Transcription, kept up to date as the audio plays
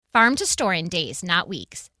Farm to store in days, not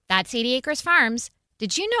weeks. That's 80 Acres Farms.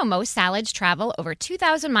 Did you know most salads travel over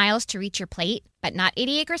 2,000 miles to reach your plate? But not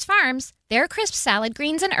 80 Acres Farms. Their crisp salad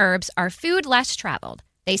greens and herbs are food less traveled.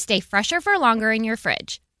 They stay fresher for longer in your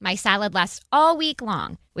fridge. My salad lasts all week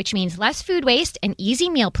long, which means less food waste and easy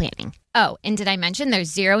meal planning. Oh, and did I mention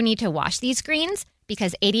there's zero need to wash these greens?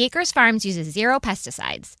 Because 80 Acres Farms uses zero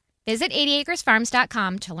pesticides. Visit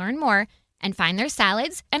 80acresfarms.com to learn more and find their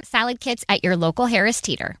salads and salad kits at your local Harris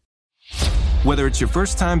Teeter. Whether it's your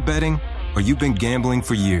first time betting or you've been gambling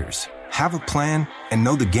for years, have a plan and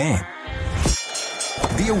know the game.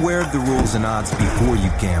 Be aware of the rules and odds before you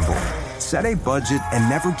gamble. Set a budget and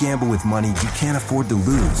never gamble with money you can't afford to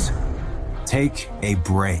lose. Take a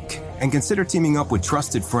break and consider teaming up with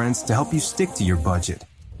trusted friends to help you stick to your budget.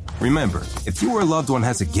 Remember, if you or a loved one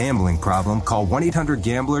has a gambling problem, call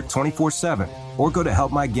 1-800-GAMBLER 24/7 or go to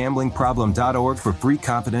helpmygamblingproblem.org for free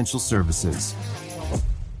confidential services.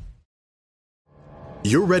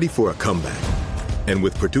 You're ready for a comeback. And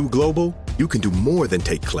with Purdue Global, you can do more than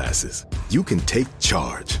take classes. You can take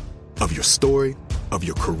charge of your story, of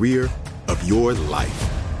your career, of your life.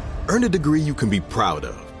 Earn a degree you can be proud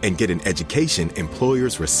of and get an education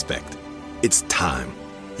employers respect. It's time,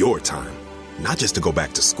 your time, not just to go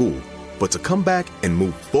back to school, but to come back and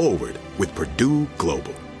move forward with Purdue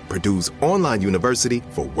Global, Purdue's online university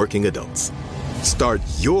for working adults. Start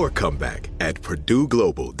your comeback at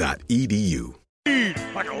purdueglobal.edu.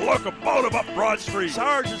 Like a locomotive up Broad Street.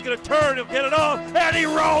 Sarge is going to turn, he'll get it off, and he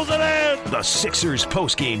rolls it in. The Sixers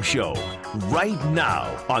postgame show, right now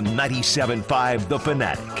on 97.5 The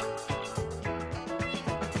Fanatic.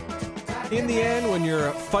 In the end, when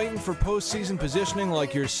you're fighting for postseason positioning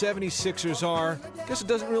like your 76ers are, I guess it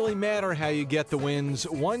doesn't really matter how you get the wins.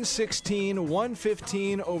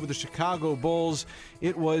 116-115 over the Chicago Bulls.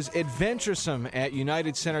 It was adventuresome at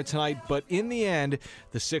United Center tonight, but in the end,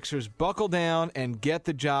 the Sixers buckle down and get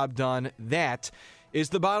the job done. That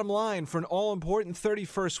is the bottom line for an all-important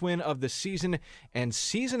 31st win of the season and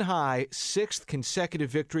season-high 6th consecutive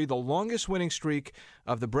victory, the longest winning streak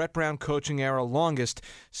of the Brett Brown coaching era, longest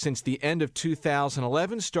since the end of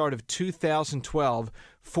 2011, start of 2012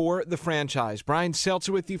 for the franchise. Brian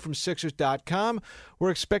Seltzer with you from Sixers.com.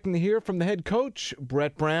 We're expecting to hear from the head coach,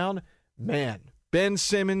 Brett Brown. Man, Ben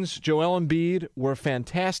Simmons, Joel Embiid were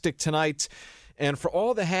fantastic tonight. And for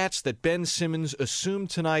all the hats that Ben Simmons assumed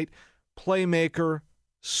tonight, playmaker,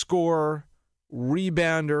 scorer,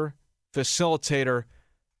 rebounder, facilitator.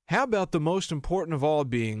 How about the most important of all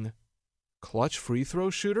being clutch free throw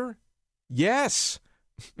shooter? Yes,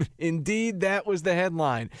 indeed, that was the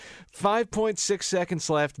headline. 5.6 seconds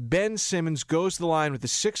left. Ben Simmons goes to the line with the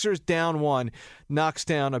Sixers down one, knocks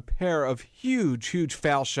down a pair of huge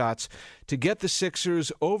foul shots to get the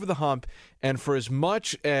Sixers over the hump. And for as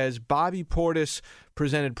much as Bobby Portis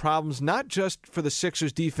presented problems, not just for the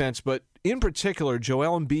Sixers defense, but in particular,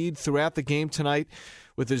 Joel Embiid throughout the game tonight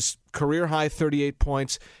with his career-high 38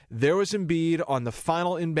 points. There was Embiid on the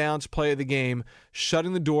final inbounds play of the game,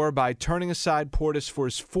 shutting the door by turning aside Portis for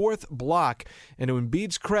his fourth block. And to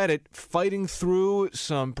Embiid's credit, fighting through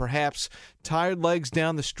some perhaps tired legs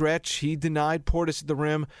down the stretch, he denied Portis at the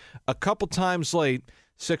rim a couple times late.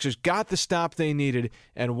 Sixers got the stop they needed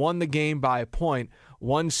and won the game by a point,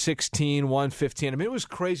 116-115. I mean, it was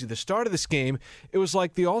crazy. The start of this game, it was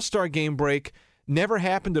like the All-Star game break never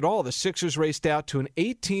happened at all. The Sixers raced out to an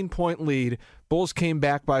 18-point lead. Bulls came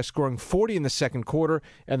back by scoring 40 in the second quarter,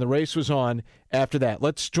 and the race was on after that.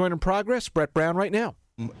 Let's join in progress. Brett Brown right now.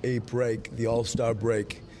 A break, the All-Star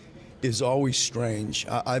break, is always strange.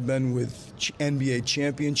 I've been with NBA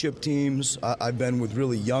championship teams. I've been with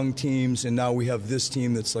really young teams, and now we have this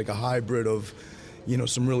team that's like a hybrid of,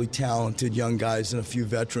 some really talented young guys and a few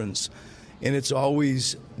veterans. And it's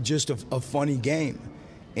always just a funny game.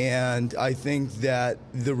 And I think that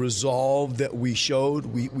the resolve that we showed,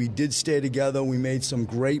 we did stay together. We made some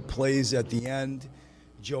great plays at the end.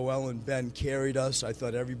 Joel and Ben carried us. I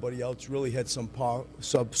thought everybody else really had some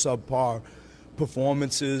subpar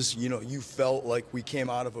performances. You felt like we came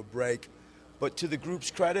out of a break. But to the group's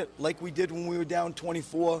credit, like we did when we were down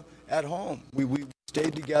 24 at home, we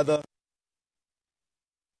stayed together.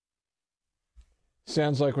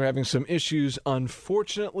 Sounds like we're having some issues,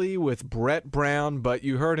 unfortunately, with Brett Brown, but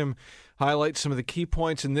you heard him highlight some of the key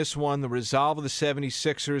points in this one, the resolve of the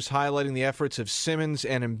 76ers, highlighting the efforts of Simmons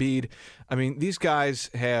and Embiid. I mean, these guys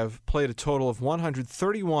have played a total of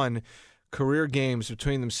 131 career games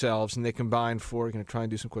between themselves, and they combined for, going to try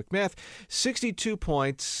and do some quick math, 62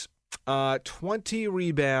 points, 20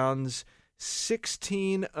 rebounds,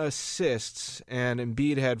 16 assists, and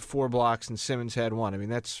Embiid had 4 blocks and Simmons had 1. I mean,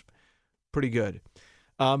 that's pretty good.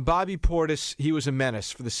 Bobby Portis, he was a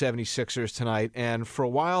menace for the 76ers tonight. And for a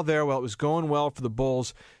while there, while it was going well for the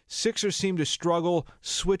Bulls, Sixers seemed to struggle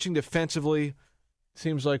switching defensively.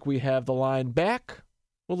 Seems like we have the line back.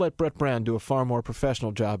 We'll let Brett Brown do a far more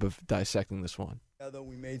professional job of dissecting this one.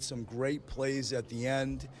 We made some great plays at the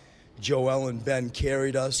end. Joel and Ben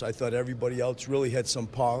carried us. I thought everybody else really had some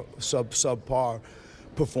subpar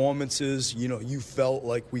performances. You know, you felt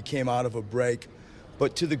like we came out of a break.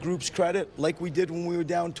 But to the group's credit, like we did when we were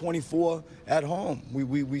down 24 at home,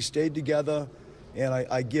 we stayed together, and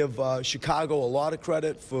I give Chicago a lot of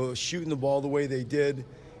credit for shooting the ball the way they did,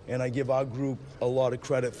 and I give our group a lot of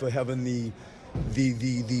credit for having the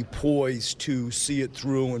poise to see it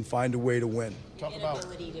through and find a way to win.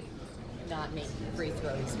 Inability to not make free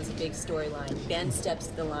throws was a big storyline. Ben steps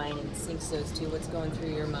to the line and sinks those two. What's going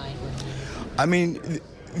through your mind? I mean,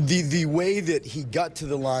 the way that he got to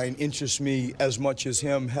the line interests me as much as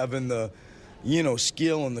him having the,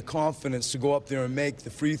 skill and the confidence to go up there and make the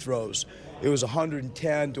free throws. It was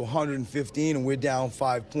 110 to 115, and we're down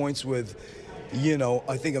 5 points with,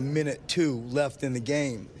 I think a minute 2 left in the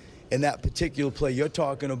game. And that particular play you're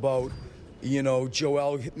talking about,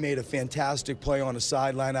 Joel made a fantastic play on a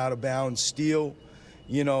sideline out of bounds, steal.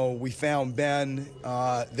 We found Ben.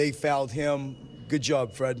 They fouled him. Good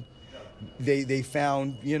job, Fred. They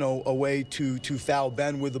found, a way to foul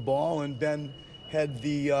Ben with the ball, and Ben had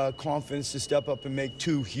the confidence to step up and make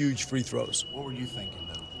 2 huge free throws. What were you thinking,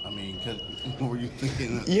 though? I mean, what were you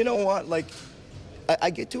thinking? You know what? Like, I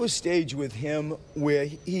get to a stage with him where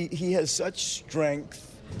he has such strength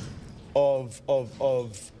of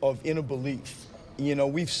inner belief.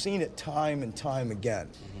 We've seen it time and time again.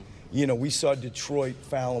 We saw Detroit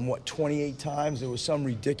foul him, 28 times? There was some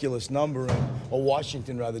ridiculous number, or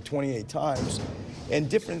Washington, rather, 28 times. And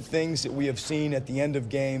different things that we have seen at the end of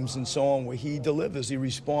games and so on, where he delivers, he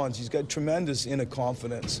responds. He's got tremendous inner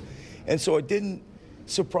confidence. And so it didn't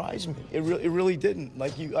surprise me. It really didn't.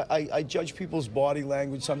 Like, I judge people's body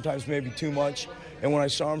language sometimes maybe too much. And when I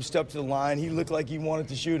saw him step to the line, he looked like he wanted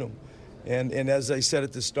to shoot him. And as I said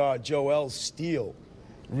at the start, Joel's steal,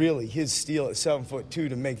 really, his steal at 7'2"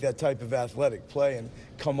 to make that type of athletic play and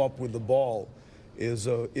come up with the ball is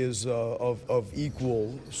of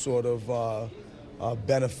equal sort of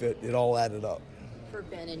benefit. It all added up. For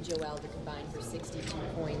Ben and Joel to combine for 62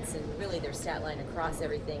 points and really their stat line across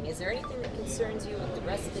everything, is there anything that concerns you with the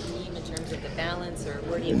rest of the team in terms of the balance, or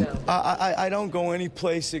where do you go? I don't go any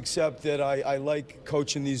place except that I like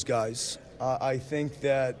coaching these guys. I think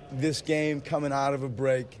that this game coming out of a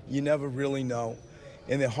break, you never really know.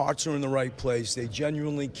 And their hearts are in the right place. They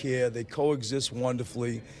genuinely care. They coexist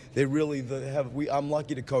wonderfully. They really have. I'm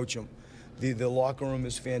lucky to coach them. The locker room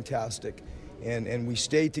is fantastic. And we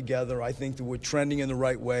stay together. I think that we're trending in the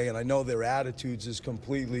right way. And I know their attitudes is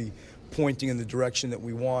completely pointing in the direction that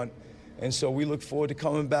we want. And so we look forward to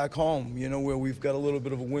coming back home, where we've got a little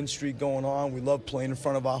bit of a win streak going on. We love playing in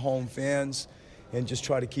front of our home fans and just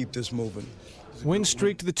try to keep this moving. Win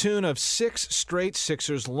streak to the tune of 6 straight,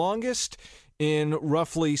 Sixers' longest in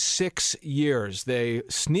roughly 6 years. They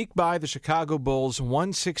sneak by the Chicago Bulls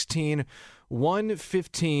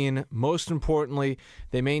 116-115. Most importantly,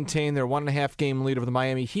 they maintain their 1.5-game lead over the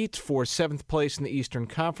Miami Heat for 7th place in the Eastern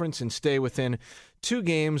Conference and stay within 2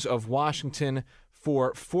 games of Washington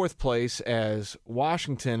for 4th place, as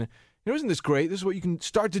Washington, isn't this great? This is what you can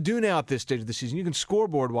start to do now at this stage of the season. You can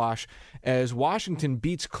scoreboard wash as Washington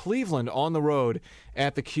beats Cleveland on the road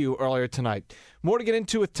at the Q earlier tonight. More to get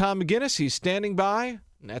into with Tom McGinnis. He's standing by.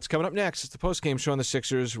 And that's coming up next. It's the postgame show on the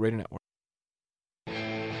Sixers Radio Network.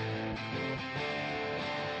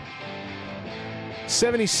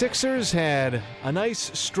 76ers had a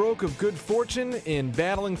nice stroke of good fortune in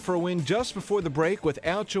battling for a win just before the break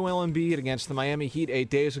without Joel Embiid against the Miami Heat 8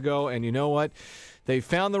 days ago. And you know what? They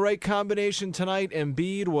found the right combination tonight.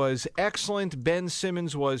 Embiid was excellent. Ben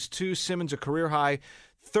Simmons was too. Simmons a career high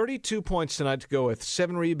 32 points tonight to go with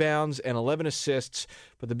 7 rebounds and 11 assists.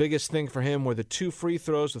 But the biggest thing for him were the 2 free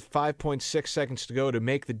throws with 5.6 seconds to go to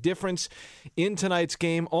make the difference in tonight's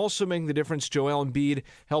game. Also making the difference, Joel Embiid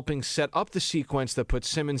helping set up the sequence that put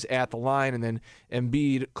Simmons at the line, and then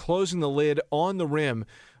Embiid closing the lid on the rim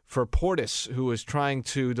for Portis, who was trying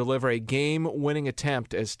to deliver a game-winning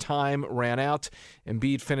attempt as time ran out.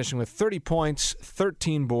 Embiid finishing with 30 points,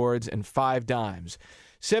 13 boards, and 5 dimes.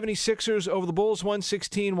 76ers over the Bulls,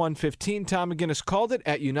 116-115. Tom McGinnis called it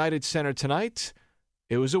at United Center tonight.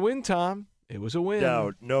 It was a win, Tom. It was a win.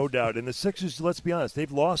 No doubt. And the Sixers, let's be honest,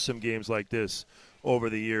 they've lost some games like this over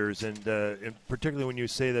the years, and particularly when you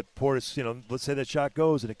say that Portis, let's say that shot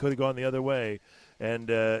goes and it could have gone the other way. And,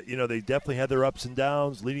 they definitely had their ups and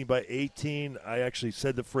downs, leading by 18. I actually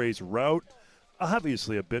said the phrase route.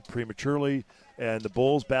 obviously a bit prematurely, and the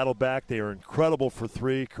Bulls battled back. They are incredible for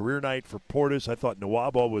three. Career night for Portis. I thought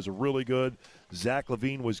Nwaba was really good. Zach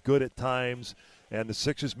LaVine was good at times, and the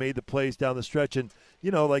Sixers made the plays down the stretch. And,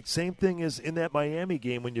 same thing as in that Miami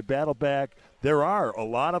game when you battle back, there are a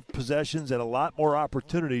lot of possessions and a lot more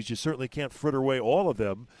opportunities. You certainly can't fritter away all of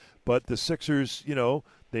them, but the Sixers,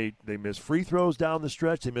 they missed free throws down the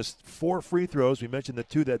stretch. They missed 4 free throws. We mentioned the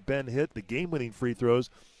 2 that Ben hit, the game-winning free throws,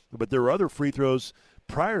 but there were other free throws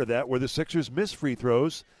prior to that where the Sixers missed free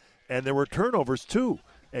throws, and there were turnovers too.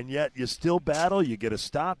 And yet you still battle. You get a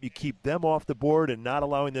stop. You keep them off the board and not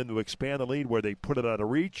allowing them to expand the lead where they put it out of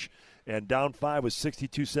reach. And down 5 with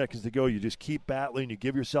 62 seconds to go, you just keep battling. You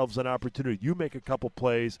give yourselves an opportunity. You make a couple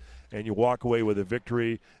plays, and you walk away with a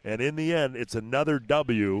victory. And in the end, it's another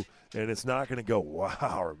W, and it's not going to go,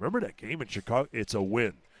 wow, remember that game in Chicago? It's a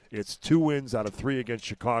win. It's 2 wins out of 3 against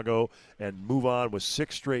Chicago, and move on with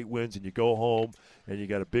 6 straight wins, and you go home, and you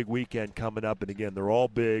got a big weekend coming up. And, again, they're all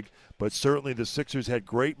big. But certainly the Sixers had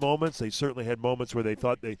great moments. They certainly had moments where they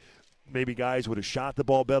thought maybe guys would have shot the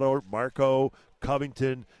ball better. Marco,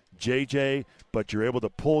 Covington, JJ, but you're able to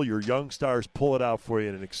pull your young stars, pull it out for you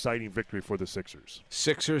in an exciting victory for the Sixers.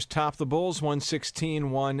 Sixers top the Bulls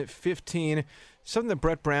 116-115. Something that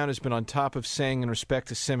Brett Brown has been on top of saying in respect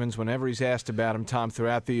to Simmons whenever he's asked about him, Tom,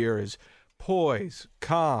 throughout the year is poise,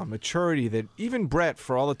 calm, maturity that even Brett,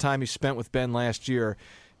 for all the time he spent with Ben last year,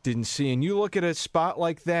 didn't see. And you look at a spot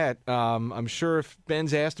like that, I'm sure if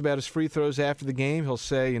Ben's asked about his free throws after the game, he'll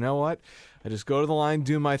say, you know what, I just go to the line,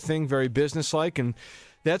 do my thing, very businesslike, and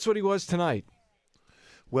that's what he was tonight.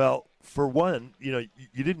 Well, for one, you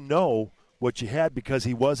didn't know what you had because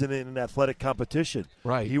he wasn't in an athletic competition.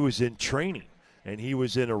 Right. He was in training, and he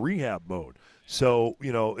was in a rehab mode. So,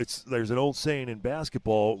 there's an old saying in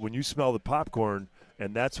basketball, when you smell the popcorn,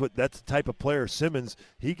 and that's the type of player Simmons,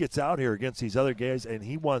 he gets out here against these other guys, and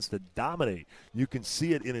he wants to dominate. You can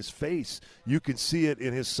see it in his face. You can see it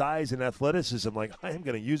in his size and athleticism. Like, I am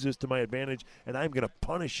going to use this to my advantage, and I'm going to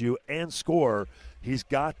punish you and score. He's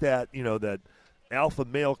got that, that alpha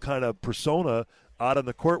male kind of persona out on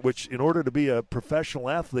the court, which in order to be a professional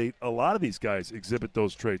athlete, a lot of these guys exhibit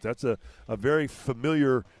those traits. That's a very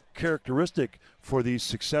familiar characteristic for these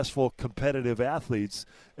successful competitive athletes.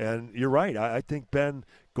 And you're right. I think Ben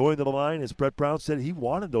going to the line, as Brett Brown said, he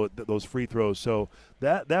wanted those free throws. So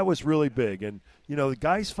that was really big. And, the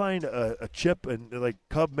guys find a chip, and like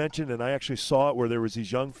Cub mentioned, and I actually saw it where there was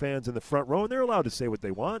these young fans in the front row, and they're allowed to say what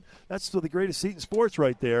they want. That's still the greatest seat in sports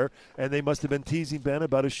right there. And they must have been teasing Ben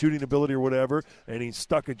about his shooting ability or whatever, and he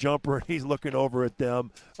stuck a jumper, and he's looking over at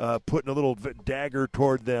them, putting a little dagger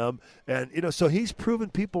toward them. And, so he's proven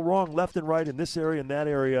people wrong left and right in this area and that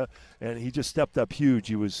area, and he just stepped up huge.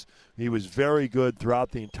 He was very good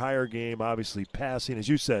throughout the entire game, obviously passing, as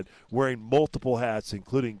you said, wearing multiple hats,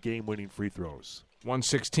 including game-winning free throws.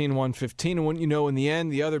 116-115, and wouldn't you know, in the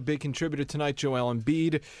end, the other big contributor tonight, Joel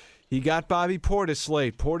Embiid, he got Bobby Portis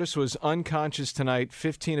late. Portis was unconscious tonight,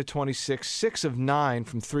 15 of 26, 6 of 9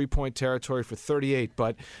 from three-point territory for 38.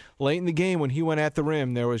 But late in the game, when he went at the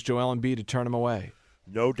rim, there was Joel Embiid to turn him away.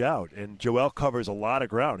 No doubt. And Joel covers a lot of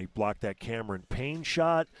ground. He blocked that Cameron Payne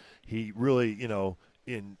shot. He really,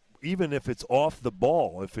 even if it's off the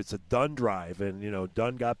ball, if it's a Dunn drive, and,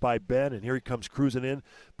 Dunn got by Ben, and here he comes cruising in.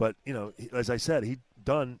 But, as I said,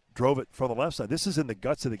 Dunn drove it from the left side. This is in the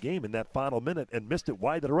guts of the game in that final minute and missed it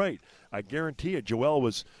wide to the right. I guarantee you Joel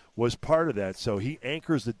was part of that. So he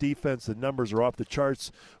anchors the defense. The numbers are off the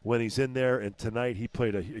charts when he's in there. And tonight he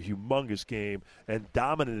played a humongous game and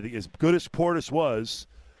dominated. As good as Portis was,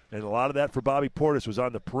 and a lot of that for Bobby Portis was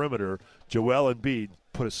on the perimeter, Joel Embiid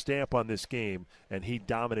put a stamp on this game, and he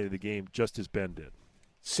dominated the game just as Ben did.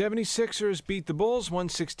 76ers beat the Bulls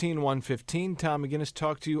 116-115. Tom McGinnis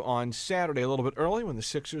talked to you on Saturday a little bit early when the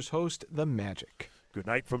Sixers host the Magic. Good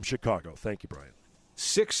night from Chicago. Thank you, Brian.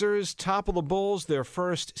 Sixers topple the Bulls, their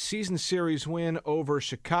first season series win over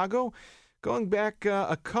Chicago. Going back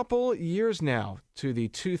a couple years now to the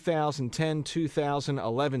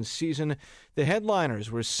 2010-2011 season, the headliners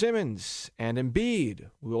were Simmons and Embiid.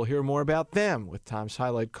 We'll hear more about them with Tom's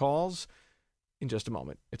highlight calls in just a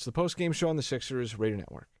moment. It's the postgame show on the Sixers Radio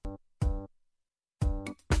Network.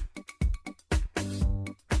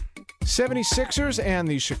 76ers and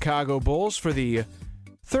the Chicago Bulls for the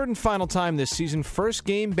third and final time this season. First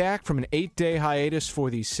game back from an 8-day hiatus for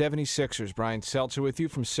the 76ers. Brian Seltzer with you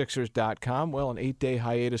from Sixers.com. Well, an 8-day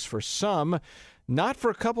hiatus for some, not for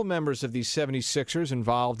a couple members of the 76ers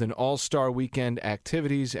involved in All-Star Weekend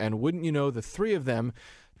activities. And wouldn't you know, the three of them,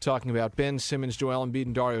 talking about Ben Simmons, Joel Embiid,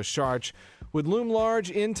 and Dario Saric, would loom large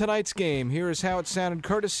in tonight's game. Here is how it sounded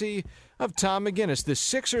courtesy of Tom McGinnis. The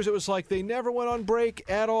Sixers, it was like they never went on break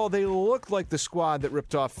at all. They looked like the squad that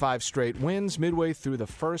ripped off 5 straight wins midway through the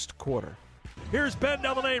first quarter. Here's Ben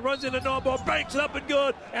down the lane, runs into Norball, banks it up and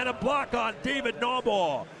good, and a block on David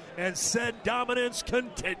Norball. And said dominance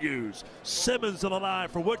continues. Simmons on the line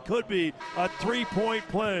for what could be a 3-point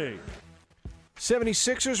play.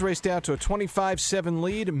 76ers raced out to a 25-7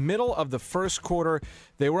 lead, middle of the first quarter.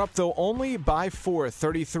 They were up, though, only by 4,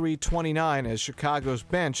 33-29, as Chicago's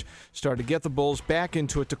bench started to get the Bulls back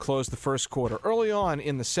into it to close the first quarter. Early on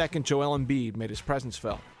in the second, Joel Embiid made his presence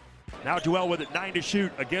felt. Now Joel with it, 9 to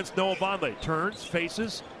shoot against Noah Vonleh. Turns,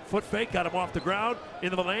 faces, foot fake, got him off the ground,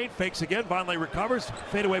 into the lane, fakes again, Vonleh recovers,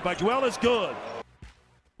 fade away by Joel is good.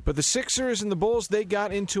 But the Sixers and the Bulls, they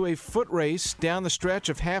got into a foot race down the stretch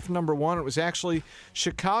of half number one. It was actually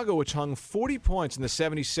Chicago which hung 40 points in the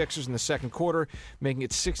 76ers in the second quarter, making it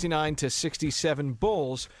 69-67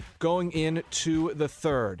 Bulls going into the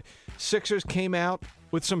third. Sixers came out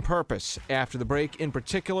with some purpose after the break. In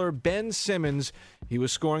particular, Ben Simmons, he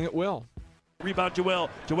was scoring at will. Rebound Joel.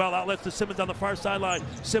 Joel outlets to Simmons on the far sideline.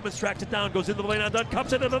 Simmons tracks it down, goes into the lane, undone,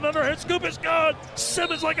 cups it, and another hit. Scoop is good.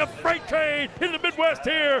 Simmons like a freight train in the Midwest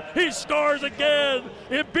here. He scores again.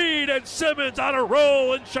 Embiid and Simmons on a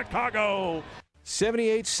roll in Chicago.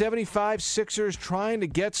 78-75 Sixers trying to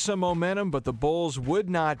get some momentum, but the Bulls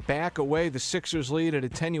would not back away. The Sixers lead at a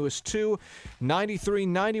tenuous 2,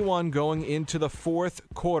 93-91 going into the fourth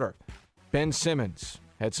quarter. Ben Simmons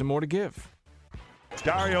had some more to give.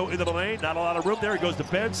 Dario into the lane, not a lot of room there. He goes to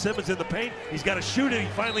Ben Simmons in the paint. He's got to shoot it. He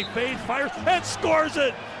finally fades, fires, and scores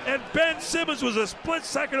it. And Ben Simmons was a split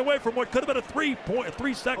second away from what could have been a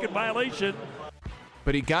 3-second violation.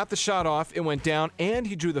 But he got the shot off, it went down, and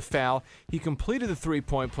he drew the foul. He completed the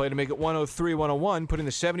three-point play to make it 103-101, putting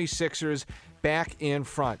the 76ers back in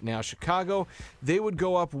front. Now, Chicago, they would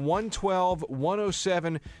go up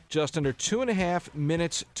 112-107, just under 2.5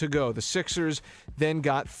 minutes to go. The Sixers then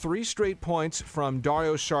got 3 straight points from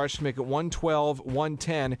Dario Saric to make it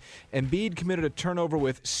 112-110. Embiid committed a turnover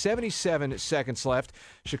with 77 seconds left.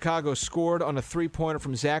 Chicago scored on a three-pointer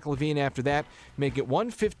from Zach LaVine after that, make it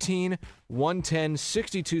 115-110,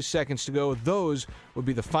 62 seconds to go. Those would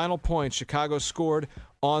be the final points Chicago scored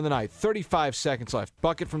on the night. 35 seconds left.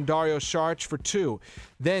 Bucket from Dario Saric for 2.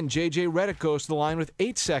 Then J.J. Redick goes to the line with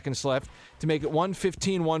 8 seconds left to make it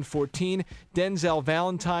 115-114. Denzel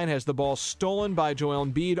Valentine has the ball stolen by Joel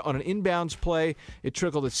Embiid on an inbounds play. It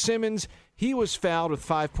trickled at Simmons. He was fouled with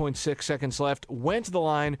 5.6 seconds left, went to the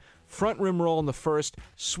line, front rim roll in the first,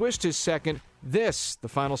 swished his second. This, the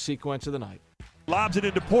final sequence of the night. Lobs it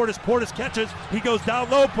into Portis. Portis catches. He goes down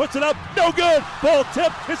low, puts it up. No good. Ball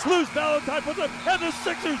tip. It's loose. Valentine puts it up. And the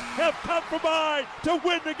Sixers have come from behind to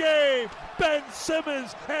win the game. Ben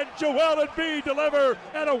Simmons and Joel Embiid deliver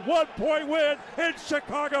and a 1-point win in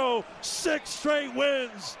Chicago. 6 straight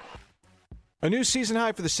wins. A new season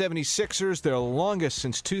high for the 76ers, their longest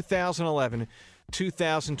since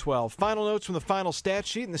 2011-2012. Final notes from the final stat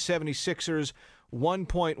sheet in the 76ers'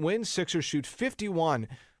 1-point win. Sixers shoot 51%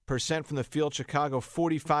 from the field. Chicago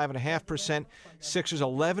 45.5%. Sixers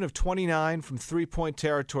 11 of 29 from three-point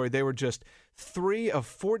territory. They were just 3 of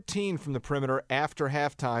 14 from the perimeter after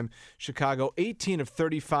halftime. Chicago 18 of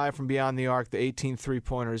 35 from beyond the arc. The 18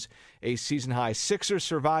 three-pointers, a season high. Sixers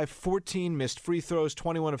survived 14 missed free throws,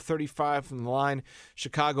 21 of 35 from the line.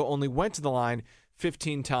 Chicago only went to the line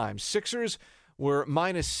 15 times. Sixers were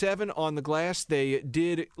 -7 on the glass. They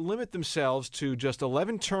did limit themselves to just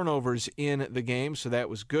 11 turnovers in the game, so that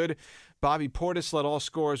was good. Bobby Portis led all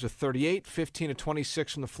scorers with 38, 15 of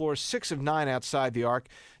 26 from the floor, 6 of 9 outside the arc.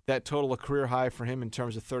 That total a career high for him in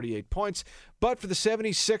terms of 38 points. But for the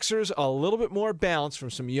 76ers, a little bit more balance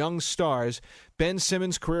from some young stars. Ben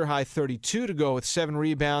Simmons, career high 32 to go with 7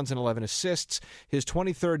 rebounds and 11 assists. His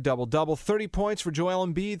 23rd double-double. 30 points for Joel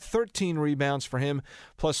Embiid, 13 rebounds for him,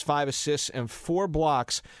 plus 5 assists and 4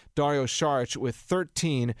 blocks. Dario Saric with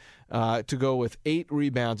 13 to go with 8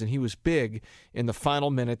 rebounds, and he was big in the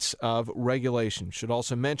final minutes of regulation. Should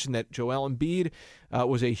also mention that Joel Embiid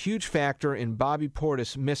was a huge factor in Bobby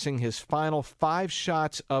Portis missing his final 5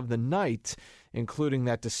 shots of the night, including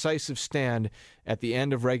that decisive stand at the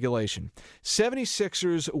end of regulation.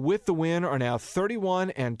 76ers with the win are now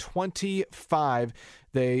 31-25.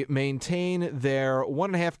 They maintain their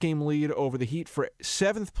 1.5-game lead over the Heat for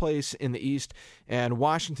 7th place in the East, and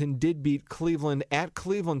Washington did beat Cleveland at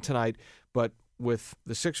Cleveland tonight, but with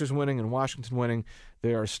the Sixers winning and Washington winning,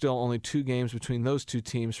 there are still only 2 games between those 2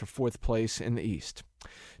 teams for 4th place in the East.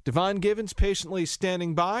 Devon Givens patiently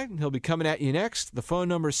standing by. He'll be coming at you next. The phone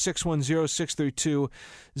number is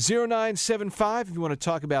 610-632-0975. If you want to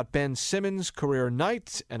talk about Ben Simmons' career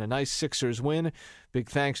night and a nice Sixers win, Big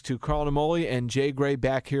thanks to Carl Namoli and Jay Gray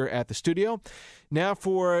back here at the studio. Now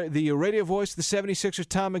for the radio voice of the 76ers,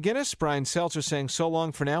 Tom McGinnis. Brian Seltzer saying so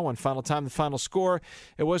long for now. One final time, the final score.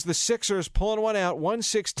 It was the Sixers pulling one out,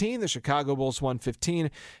 116. The Chicago Bulls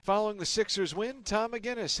 115. Following the Sixers win, Tom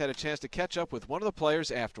McGinnis had a chance to catch up with one of the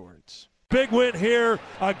players afterwards. Big win here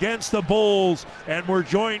against the Bulls, and we're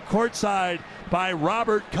joined courtside by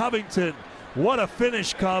Robert Covington. What a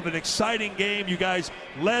finish, Cov. An exciting game. You guys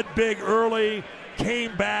led big early,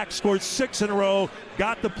 came back, scored 6 in a row,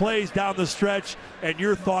 got the plays down the stretch, and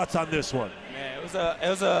your thoughts on this one? Man, it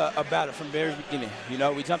was a battle from the very beginning. You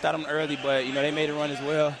know, we jumped out on them early, but, you know, they made a run as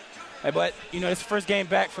well. But, you know, it's the first game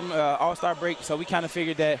back from All-Star break, so we kind of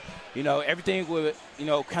figured that, you know, everything would, you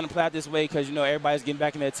know, kind of play out this way because, you know, everybody's getting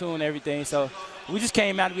back in their tune and everything. So we just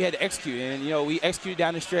came out and we had to execute. And, you know, we executed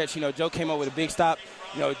down the stretch. You know, Joe came up with a big stop.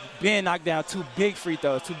 You know, Ben knocked down two big free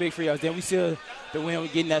throws. Then we still the win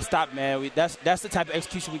with getting that stop, man. That's the type of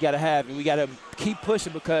execution we got to have, and we got to keep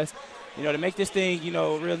pushing because, you know, to make this thing, you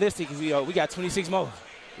know, realistic, we got 26 more.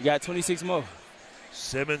 We got 26 more.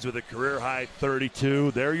 Simmons with a career-high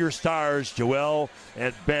 32. They're your stars, Joel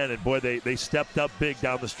and Ben. And, boy, they stepped up big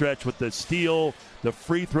down the stretch with the steal, the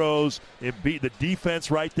free throws, and beat the defense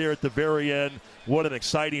right there at the very end. What an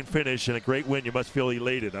exciting finish and a great win. You must feel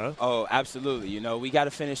elated, huh? Oh, absolutely. You know, we got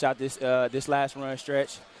to finish out this last run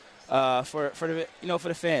stretch for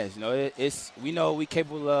the fans. You know, we know we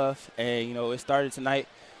capable of, and, you know, it started tonight.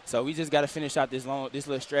 So we just got to finish out this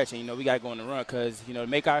little stretch, and, you know, we got to go on the run because, you know, to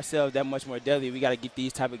make ourselves that much more deadly, we got to get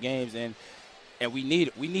these type of games, and we need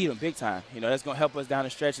them big time. You know, that's going to help us down the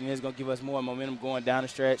stretch, and it's going to give us more momentum going down the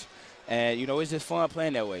stretch. And, you know, it's just fun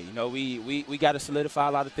playing that way. You know, we got to solidify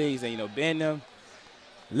a lot of things, and, you know, Ben them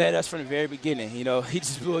led us from the very beginning. You know, he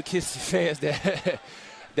just blew a kiss to fans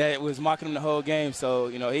that was mocking him the whole game. So,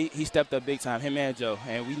 you know, he stepped up big time, him and Joe,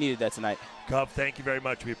 and we needed that tonight. Cub, thank you very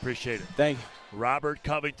much. We appreciate it. Thank you. Robert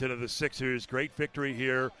Covington of the Sixers, great victory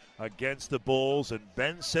here against the Bulls, and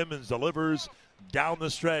Ben Simmons delivers down the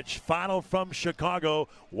stretch. Final from Chicago,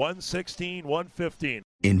 116-115.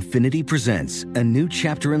 Infiniti presents a new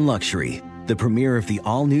chapter in luxury, the premiere of the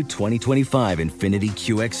all-new 2025 Infiniti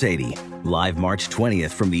QX80, live March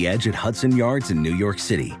 20th from the Edge at Hudson Yards in New York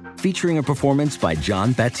City, featuring a performance by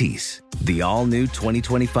John Batiste. The all-new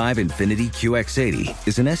 2025 Infiniti QX80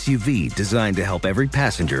 is an SUV designed to help every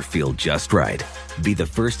passenger feel just right. Be the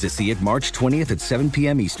first to see it March 20th at 7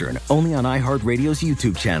 p.m. Eastern, only on iHeartRadio's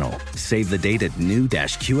YouTube channel. Save the date at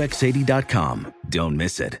new-QX80.com. Don't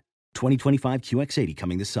miss it. 2025 QX80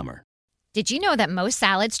 coming this summer. Did you know that most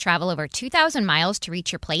salads travel over 2,000 miles to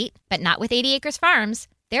reach your plate? But not with 80 Acres Farms.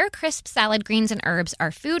 Their crisp salad greens and herbs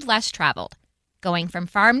are food less traveled, going from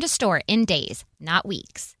farm to store in days, not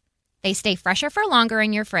weeks. They stay fresher for longer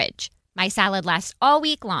in your fridge. My salad lasts all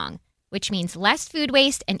week long, which means less food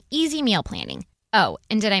waste and easy meal planning. Oh,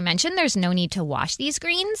 and did I mention there's no need to wash these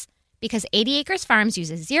greens? Because 80 Acres Farms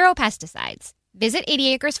uses 0 pesticides. Visit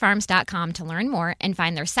 80acresfarms.com to learn more and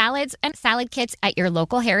find their salads and salad kits at your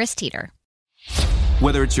local Harris Teeter.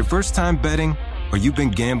 Whether it's your first time betting or you've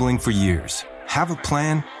been gambling for years, have a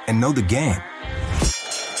plan and know the game.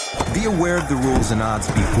 Be aware of the rules and odds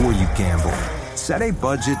before you gamble. Set a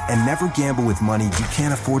budget and never gamble with money you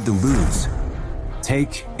can't afford to lose.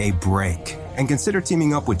 Take a break and consider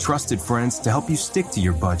teaming up with trusted friends to help you stick to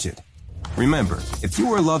your budget. Remember, if you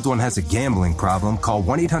or a loved one has a gambling problem, call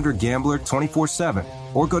 1-800-GAMBLER 24/7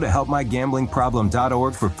 or go to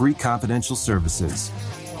helpmygamblingproblem.org for free confidential services.